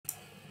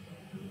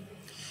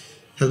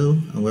Hello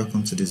and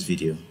welcome to this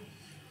video.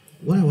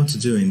 What I want to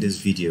do in this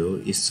video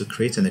is to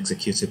create an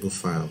executable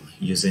file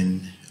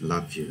using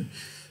LabVIEW.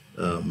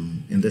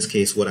 In this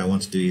case, what I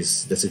want to do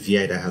is there's a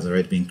VI that has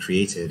already been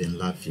created in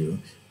LabVIEW,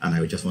 and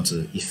I just want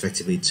to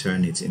effectively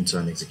turn it into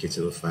an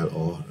executable file,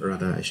 or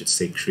rather I should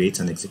say create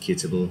an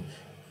executable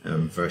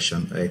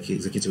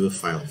executable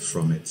file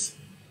from it.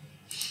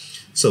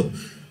 So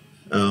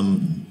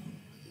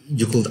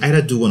you could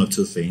either do one of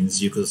two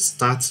things. You could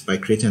start by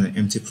creating an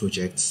empty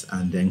project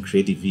and then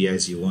create the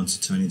VIs you want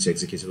to turn into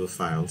executable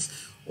files,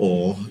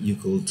 or you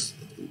could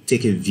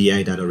take a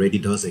VI that already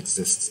does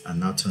exist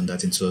and now turn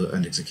that into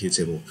an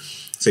executable.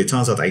 So it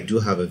turns out I do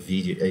have a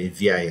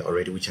VI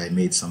already, which I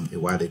made a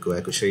while ago.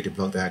 I could show you the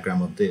block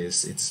diagram of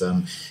this. It's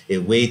a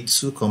way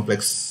too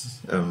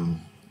complex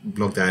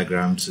block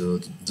diagram to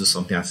do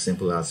something as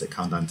simple as a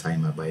countdown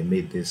timer, but I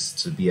made this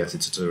to be as a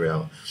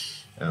tutorial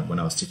when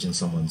I was teaching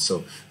someone.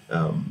 So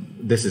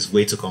this is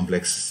way too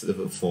complex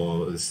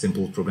for a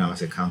simple program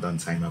as a countdown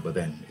timer, but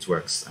then it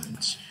works,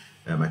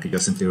 and I could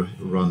just simply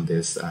run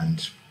this,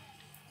 and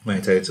when I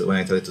tell it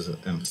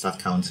to start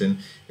counting,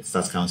 it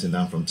starts counting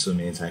down from 2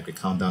 minutes. I could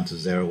count down to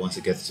 0. Once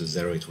it gets to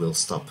 0, it will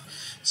stop.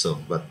 So,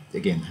 but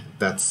again,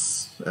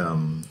 that's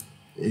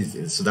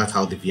so that's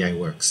how the VI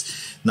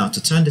works. Now,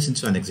 to turn this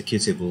into an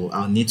executable,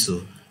 I'll need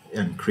to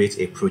create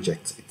a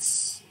project.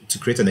 To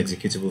create an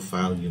executable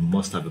file, you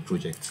must have a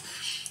project.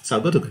 So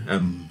I'll go to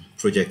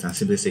project and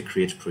simply say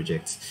create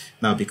project.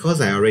 Now, because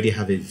I already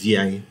have a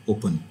VI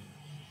open,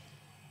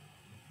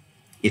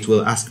 it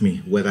will ask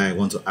me whether I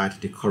want to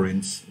add the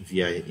current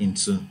VI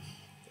into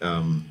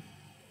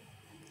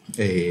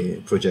a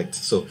project.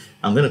 So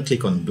I'm going to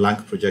click on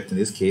blank project. In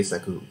this case, I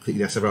could click,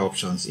 there are several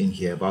options in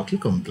here, but I'll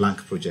click on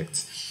blank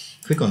project,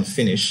 click on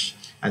finish,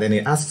 and then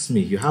it asks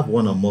me, you have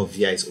one or more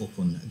VIs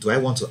open. Do I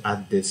want to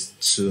add this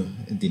to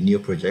the new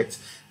project?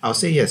 I'll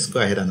say yes,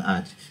 go ahead and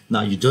add.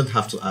 Now, you don't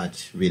have to add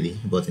really,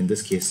 but in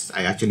this case,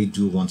 I actually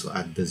do want to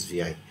add this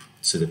VI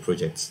to the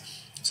project.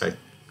 So I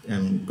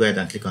go ahead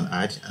and click on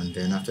add, and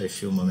then after a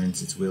few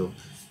moments, it will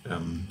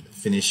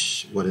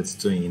finish what it's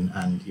doing,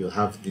 and you'll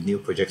have the new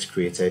project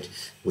created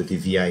with the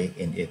VI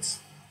in it.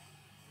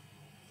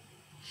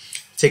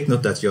 Take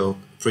note that your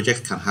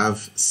project can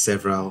have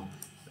several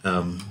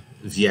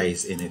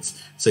VIs in it.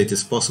 So it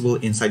is possible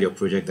inside your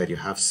project that you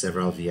have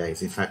several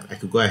VIs. In fact, I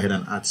could go ahead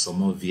and add some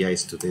more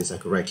VIs to this. I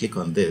could right click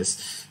on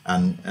this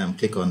and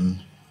click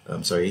on, I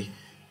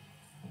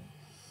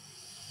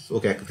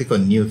could click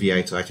on new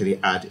VI to actually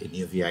add a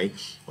new VI.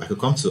 Or I could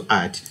come to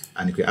add,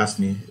 and it could ask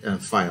me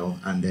file,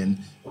 and then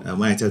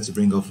when I tell it to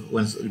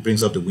when it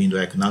brings up the window,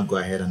 I can now go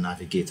ahead and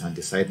navigate and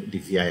decide the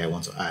VI I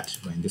want to add.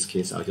 But in this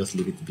case, I'll just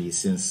leave it be,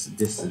 since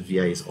this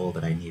VI is all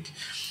that I need.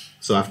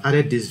 So I've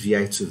added this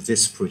VI to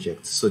this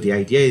project. So the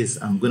idea is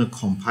I'm going to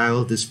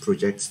compile this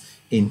project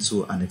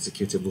into an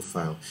executable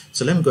file.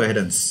 So let me go ahead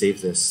and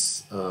save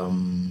this.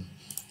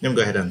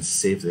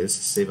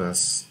 Save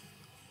as.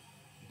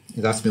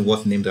 It asks me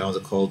what name do I want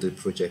to call the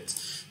project.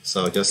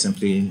 So I'll just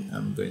simply,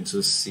 I'm going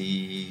to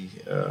see,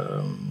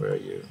 where are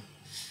you?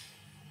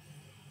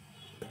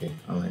 Okay,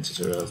 online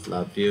tutorials,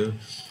 LabVIEW,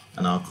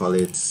 and I'll call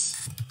it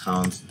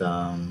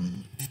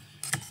countdown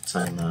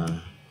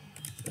timer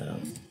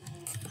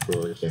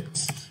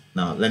project.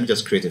 Now let me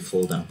just create a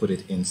folder and put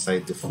it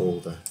inside the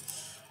folder.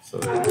 So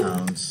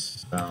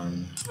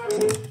countdown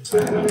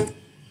timer.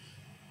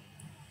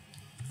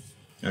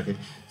 Okay,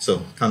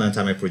 so countdown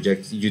timer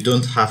project. You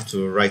don't have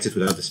to write it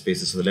without the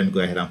spaces. So let me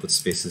go ahead and put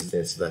spaces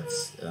there so that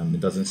it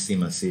doesn't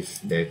seem as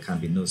if there can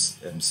be no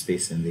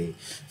space in the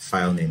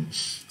file name.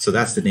 So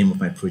that's the name of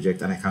my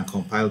project, and I can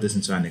compile this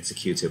into an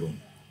executable.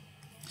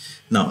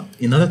 Now,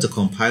 in order to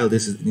compile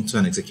this into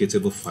an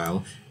executable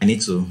file, I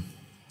need to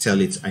tell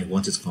it I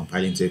want it to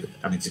compile into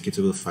an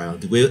executable file.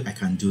 The way I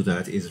can do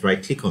that is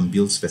right click on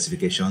build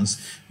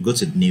specifications, go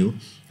to new,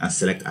 and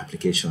select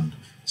application.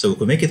 So we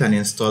could make it an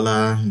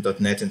installer,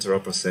 .NET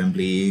interrupt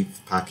assembly,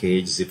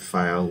 package, zip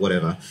file,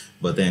 whatever,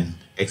 but then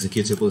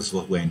executable is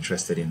what we're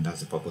interested in.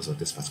 That's the purpose of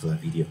this particular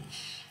video.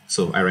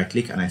 So I right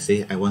click and I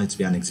say I want it to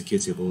be an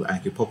executable, and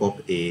it will pop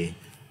up a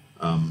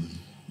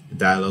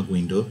dialog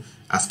window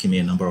asking me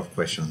a number of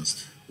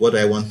questions. What do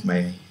I want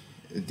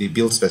the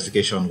build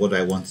specification, what do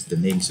I want the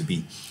name to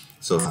be?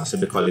 So I'll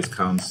simply call it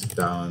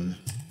countdown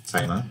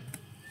timer.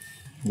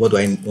 What do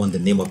I want the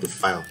name of the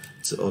file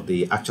or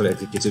the actual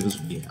executable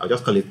to be? I'll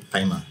just call it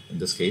timer in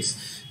this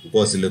case.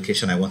 What's the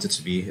location I want it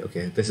to be?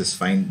 Okay, this is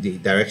fine. The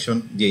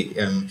direction, the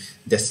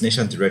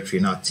destination directory.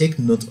 Now take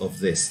note of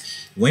this.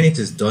 When it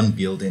is done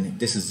building,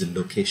 this is the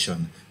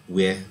location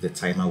where the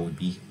timer will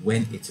be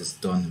when it is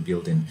done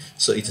building.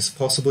 So it is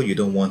possible you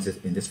don't want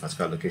it in this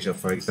particular location.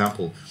 For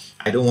example,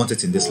 I don't want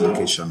it in this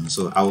location,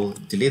 so I will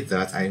delete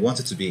that. I want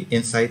it to be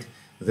inside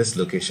this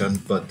location,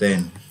 but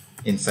then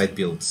inside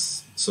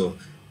builds. So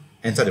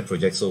enter the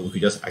project. So we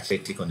could just actually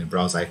click on the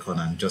browse icon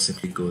and just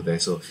simply go there.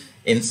 So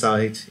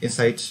inside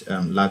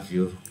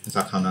LabVIEW,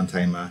 inside countdown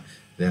timer,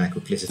 then I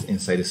could place it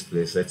inside this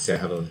place. Let's say I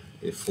have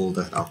a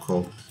folder I'll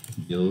call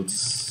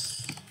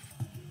builds.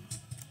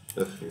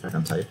 If I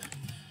can type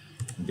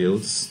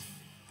builds.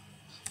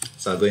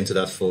 So I'll go into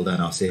that folder and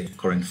I'll say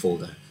current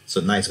folder. So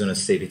now it's going to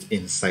save it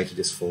inside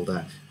this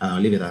folder, and I'll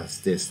leave it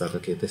as this, that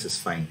okay, this is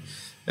fine.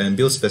 And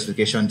build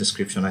specification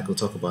description, I could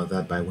talk about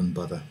that, but I won't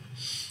bother.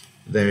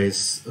 There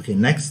is, okay,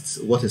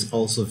 next, what is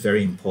also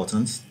very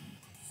important,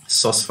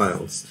 source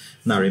files.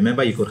 Now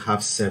remember, you could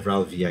have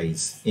several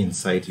VIs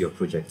inside your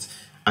project.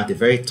 At the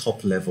very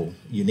top level,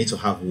 you need to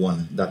have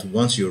one that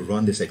once you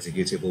run this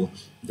executable,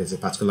 there's a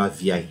particular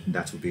VI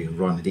that will be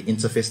run, the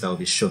interface that will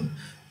be shown.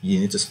 You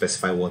need to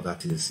specify what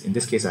that is. In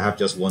this case, I have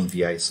just one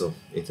VI, so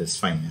it is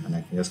fine, and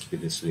I can just keep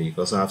it this way. You can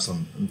also have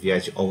some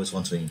VIs you always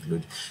want to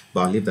include,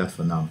 but I'll leave that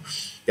for now.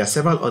 There are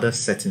several other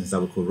settings that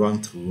we could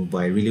run through, but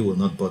I really will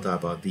not bother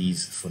about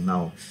these for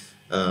now.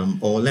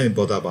 Or let me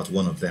bother about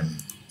one of them,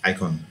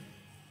 icon.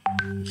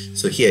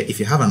 So here, if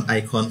you have an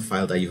icon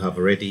file that you have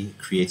already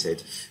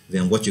created,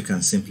 then what you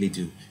can simply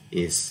do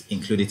is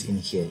include it in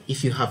here.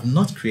 If you have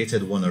not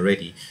created one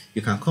already,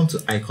 you can come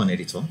to icon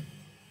editor,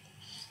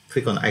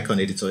 click on icon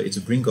editor. It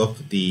will bring up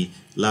the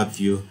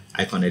LabVIEW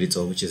icon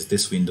editor, which is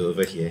this window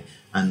over here,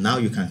 and now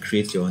you can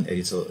create your own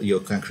editor. You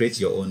can create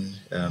your own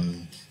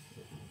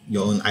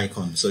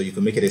icon. So you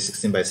can make it a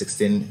 16 by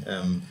 16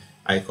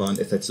 icon,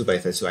 a 32 by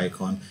 32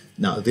 icon.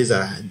 Now these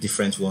are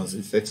different ones.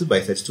 The 32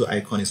 by 32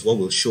 icon is what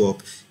will show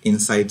up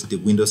inside the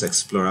Windows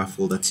Explorer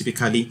folder.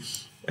 Typically,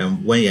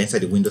 when you're inside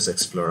the Windows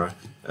Explorer,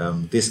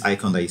 this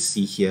icon that you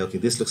see here, okay,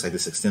 this looks like the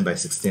 16 by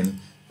 16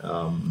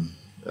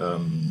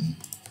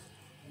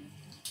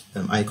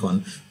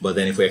 icon, but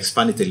then if we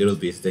expand it a little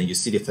bit, then you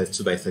see the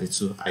 32 by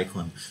 32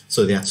 icon.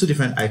 So there are two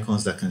different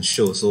icons that can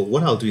show. So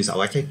what I'll do is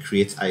I'll actually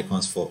create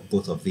icons for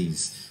both of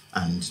these,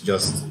 and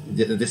just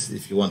this,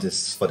 if you want,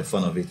 is for the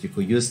fun of it. You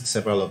could use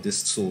several of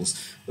these tools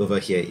over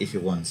here if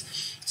you want.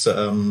 So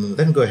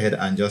let me go ahead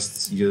and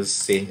just use,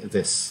 say,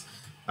 this.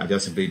 I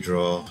just simply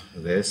draw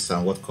this,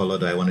 and what color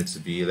do I want it to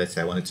be? Let's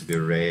say I want it to be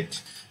red,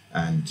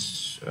 and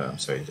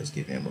sorry, just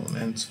give me a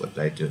moment. What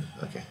did I do?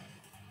 Okay,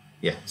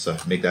 yeah, so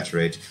make that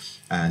red,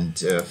 and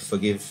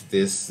forgive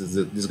this. This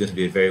is going to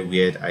be a very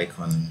weird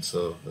icon,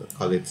 so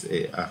call it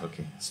a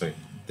okay, sorry,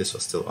 this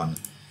was still on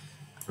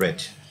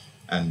red.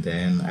 And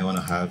then I want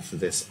to have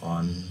this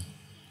on,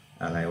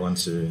 and I want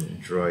to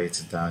draw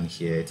it down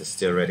here. It is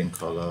still red in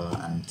color,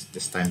 and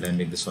this time let me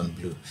make this one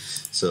blue.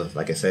 So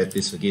like I said,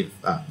 please forgive,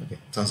 okay,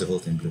 turns the whole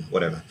thing blue,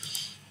 whatever.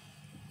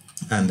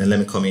 And then let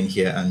me come in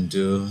here and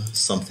do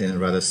something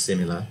rather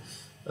similar.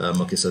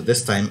 Okay, so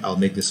this time I'll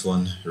make this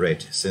one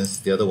red, since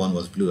the other one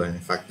was blue, and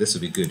in fact this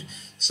will be good,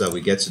 so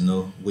we get to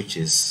know which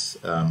is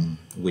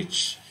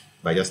which.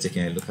 By just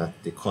taking a look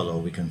at the color,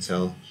 we can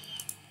tell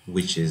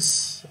which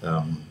is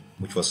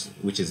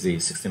which is the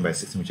 16 by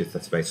 16, which is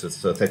 30 by 2.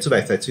 So 32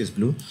 by 32 is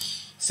blue,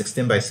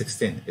 16 by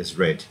 16 is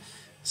red.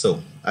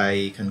 So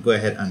I can go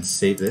ahead and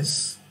save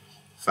this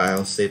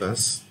file, save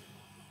as.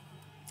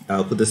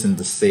 I'll put this in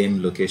the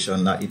same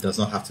location. Now it does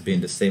not have to be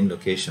in the same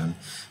location.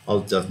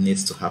 All that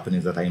needs to happen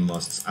is that I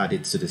must add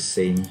it to the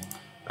same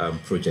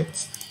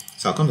project.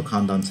 So I'll come to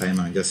countdown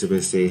timer and just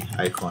simply say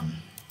icon,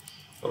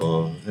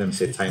 or let me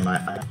say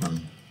timer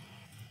icon,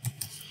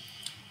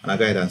 and I'll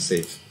go ahead and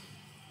save.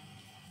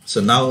 So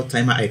now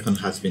timer icon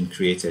has been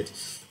created.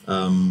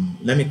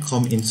 Let me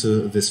come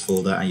into this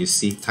folder, and you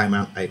see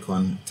timer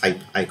icon, type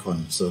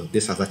icon. So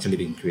this has actually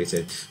been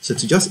created. So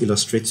to just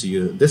illustrate to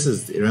you, this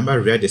is,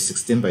 remember, red is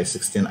 16 by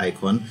 16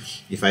 icon.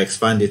 If I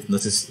expand it,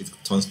 notice it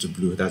turns to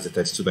blue. That's a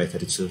 32 by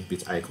 32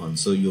 bit icon.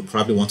 So you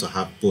probably want to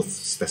have both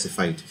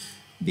specified,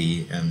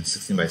 the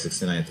 16 by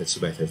 16 and 32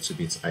 by 32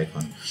 bit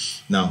icon.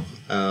 Now,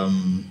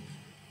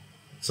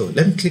 so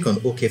let me click on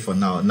OK for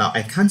now. Now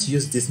I can't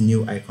use this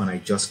new icon I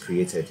just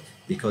created,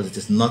 because it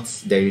is not,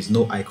 there is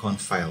no icon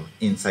file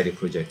inside the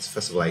project.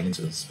 First of all, I need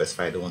to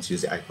specify I don't want to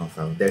use the icon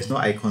file. There is no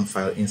icon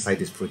file inside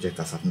this project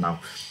as of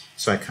now,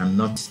 so I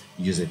cannot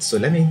use it. So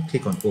let me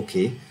click on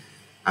OK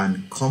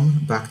and come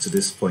back to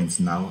this point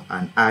now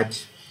and add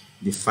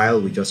the file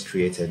we just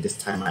created, this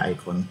timer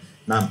icon.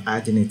 Now I'm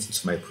adding it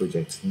to my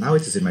project. Now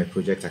it is in my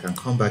project. I can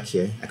come back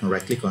here. I can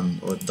right click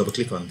on, or double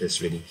click on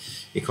this really.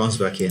 It comes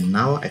back here.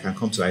 Now I can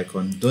come to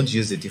icon. Don't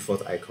use the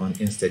default icon.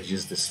 Instead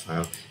use this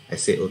file. I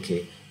say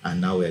OK,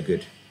 and now we're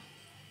good.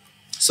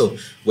 So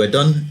we're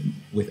done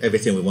with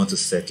everything we want to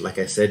set. Like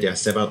I said, there are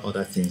several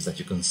other things that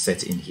you can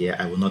set in here.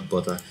 I will not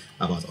bother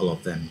about all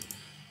of them.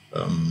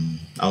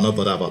 I'll not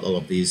bother about all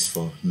of these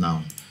for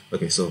now.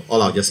 Okay, so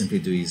all I'll just simply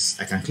do is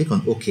I can click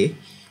on OK,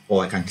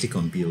 or I can click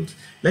on build.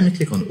 Let me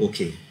click on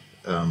OK.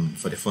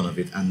 For the fun of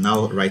it, and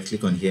now right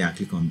click on here and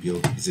click on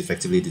build. Is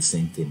effectively the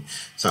same thing.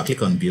 So I'll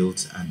click on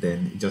build, and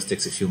then it just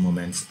takes a few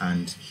moments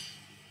and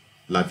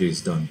LabVIEW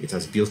is done. It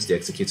has built the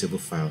executable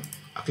file.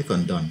 I'll click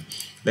on done.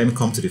 Let me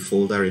come to the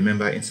folder.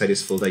 Remember, inside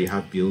this folder you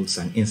have builds,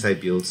 and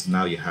inside builds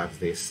now you have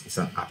this. It's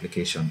an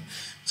application.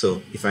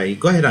 So if I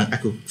go ahead and I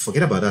could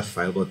forget about that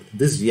file, but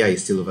this VI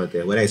is still over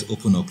there. Whether it's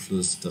open or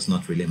closed does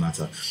not really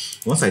matter.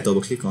 Once I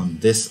double click on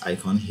this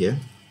icon here,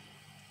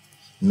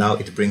 now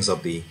it brings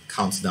up the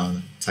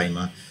countdown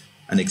timer,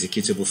 an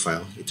executable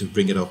file. It will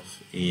bring it up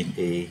in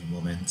a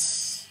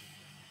moment.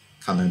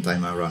 Countdown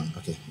timer run.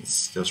 Okay,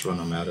 it's just run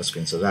on my other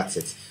screen. So that's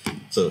it.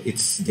 So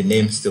it's the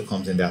name still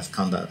comes in there as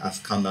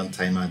countdown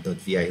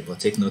timer.vi, but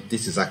take note,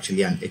 this is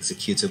actually an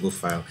executable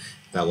file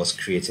that was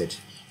created,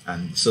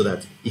 and so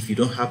that if you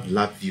don't have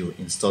LabVIEW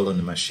installed on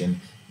the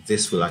machine,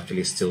 this will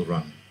actually still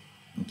run.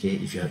 Okay,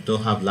 if you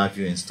don't have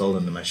LabVIEW installed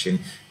on the machine,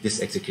 this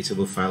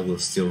executable file will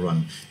still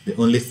run. The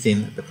only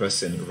thing the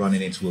person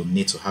running it will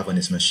need to have on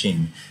his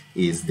machine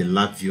is the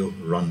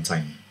LabVIEW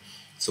runtime.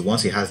 So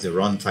once he has the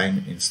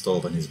runtime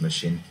installed on his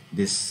machine,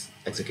 this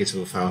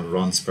executable file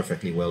runs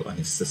perfectly well on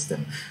his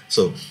system.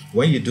 So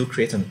when you do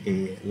create a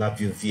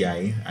LabVIEW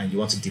VI and you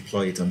want to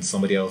deploy it on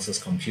somebody else's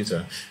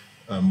computer,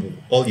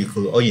 all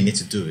you need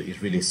to do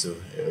is really to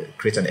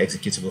create an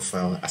executable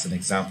file. As an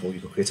example, you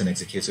could create an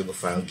executable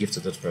file, give to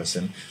that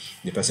person.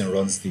 The person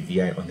runs the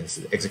VI on his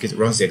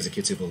runs the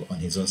executable on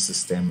his own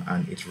system,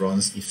 and it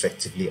runs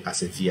effectively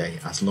as a VI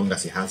as long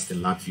as he has the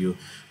LabVIEW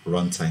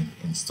runtime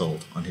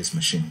installed on his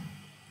machine.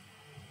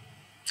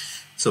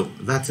 So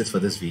that's it for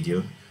this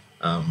video.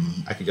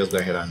 I could just go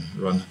ahead and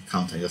run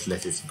count and just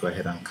let it go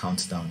ahead and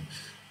count down.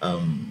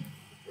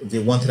 The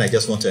one thing I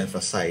just want to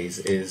emphasize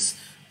is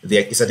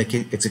it's an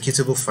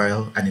executable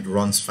file and it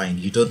runs fine.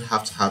 You don't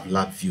have to have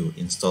LabVIEW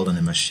installed on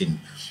a machine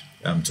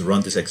to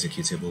run this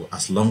executable,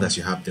 as long as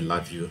you have the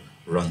LabVIEW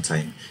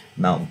runtime.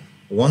 Now,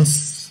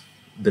 once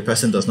the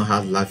person does not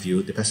have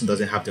LabVIEW, the person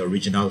doesn't have the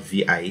original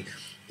VI,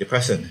 the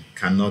person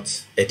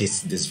cannot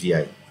edit this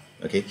VI.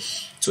 Okay,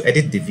 to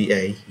edit the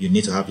VI, you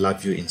need to have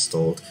LabVIEW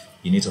installed,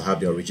 you need to have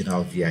the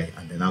original VI,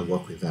 and then I'll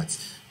work with that.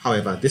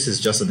 However, this is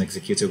just an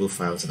executable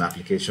file. It's an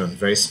application,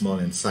 very small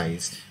in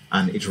size,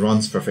 and it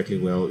runs perfectly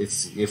well.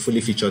 It's a fully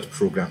featured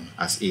program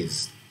as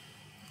is.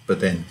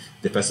 But then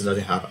the person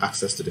doesn't have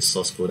access to the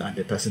source code, and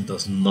the person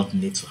does not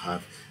need to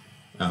have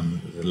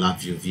the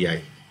LabVIEW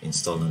VI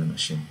installed on the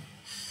machine.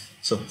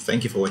 So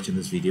thank you for watching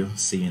this video.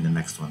 See you in the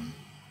next one.